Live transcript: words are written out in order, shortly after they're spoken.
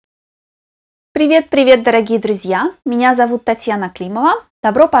Привет-привет, дорогие друзья! Меня зовут Татьяна Климова.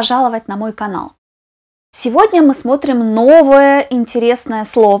 Добро пожаловать на мой канал. Сегодня мы смотрим новое интересное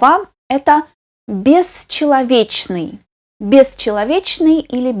слово. Это бесчеловечный. Бесчеловечный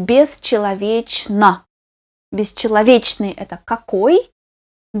или бесчеловечно. Бесчеловечный – это какой,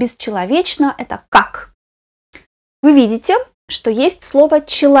 бесчеловечно – это как. Вы видите, что есть слово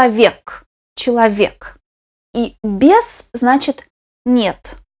человек. Человек. И без значит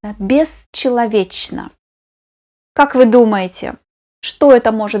нет. Бесчеловечно. Как вы думаете, что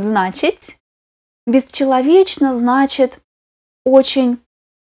это может значить? Бесчеловечно значит очень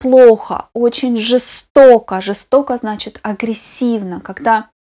плохо, очень жестоко. Жестоко значит агрессивно,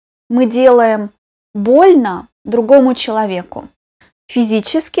 когда мы делаем больно другому человеку.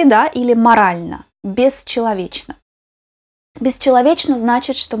 Физически, да, или морально. Бесчеловечно. Бесчеловечно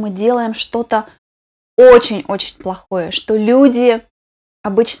значит, что мы делаем что-то очень-очень плохое, что люди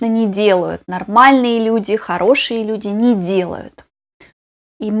обычно не делают. Нормальные люди, хорошие люди не делают.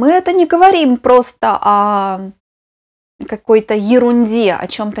 И мы это не говорим просто о какой-то ерунде, о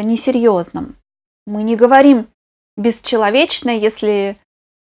чем-то несерьезном. Мы не говорим бесчеловечно, если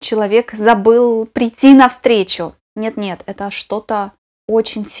человек забыл прийти навстречу. Нет-нет, это что-то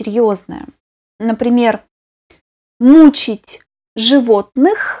очень серьезное. Например, мучить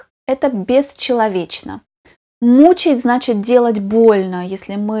животных – это бесчеловечно. Мучить значит делать больно.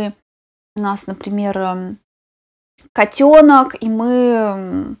 Если у нас, например, котенок, и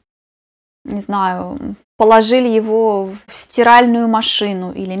мы, не знаю, положили его в стиральную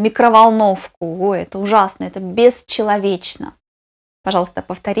машину или микроволновку. Ой, это ужасно, это бесчеловечно. Пожалуйста,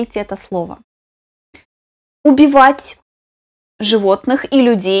 повторите это слово. Убивать животных и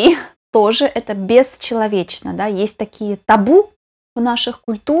людей тоже это бесчеловечно. Да? Есть такие табу в наших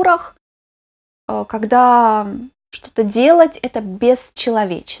культурах, когда что-то делать это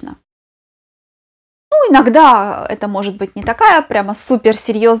бесчеловечно. Ну, иногда это может быть не такая прямо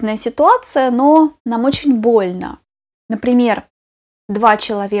суперсерьезная ситуация, но нам очень больно. Например, два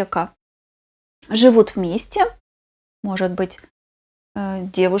человека живут вместе, может быть,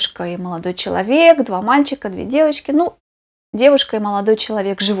 девушка и молодой человек, два мальчика, две девочки. Ну, девушка и молодой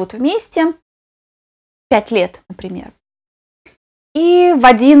человек живут вместе 5 лет, например. И в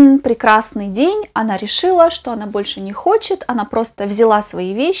один прекрасный день она решила, что она больше не хочет, она просто взяла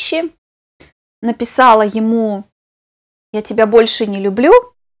свои вещи, написала ему «Я тебя больше не люблю»,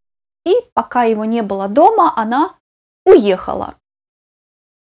 и пока его не было дома, она уехала.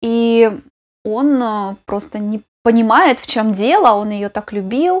 И он просто не понимает, в чем дело, он ее так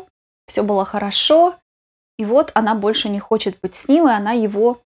любил, все было хорошо, и вот она больше не хочет быть с ним, и она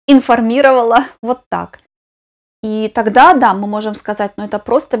его информировала вот так. И тогда, да, мы можем сказать, но это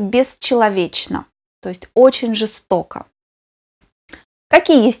просто бесчеловечно, то есть очень жестоко.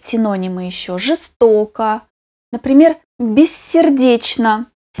 Какие есть синонимы еще? Жестоко, например, бессердечно.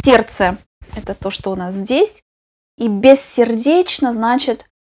 Сердце – это то, что у нас здесь. И бессердечно значит,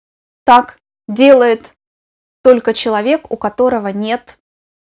 так делает только человек, у которого нет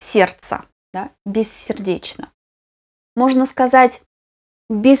сердца. Да? Бессердечно. Можно сказать,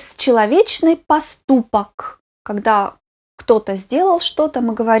 бесчеловечный поступок. Когда кто-то сделал что-то,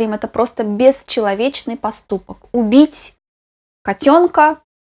 мы говорим, это просто бесчеловечный поступок. Убить котенка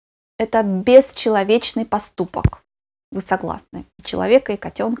 – это бесчеловечный поступок. Вы согласны? И человека, и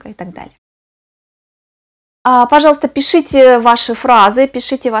котенка, и так далее. Пожалуйста, пишите ваши фразы,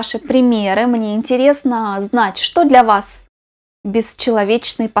 пишите ваши примеры. Мне интересно знать, что для вас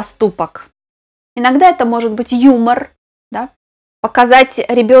бесчеловечный поступок. Иногда это может быть юмор, да? Показать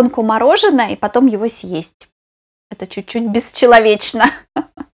ребенку мороженое и потом его съесть. Это чуть-чуть бесчеловечно.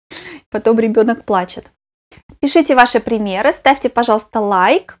 Потом ребенок плачет. Пишите ваши примеры, ставьте, пожалуйста,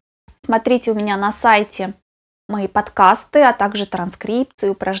 лайк. Смотрите у меня на сайте мои подкасты, а также транскрипции,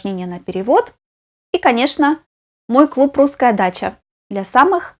 упражнения на перевод. И, конечно, мой клуб «Русская дача» для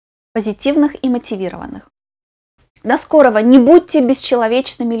самых позитивных и мотивированных. До скорого! Не будьте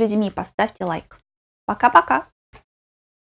бесчеловечными людьми. Поставьте лайк. Пока-пока!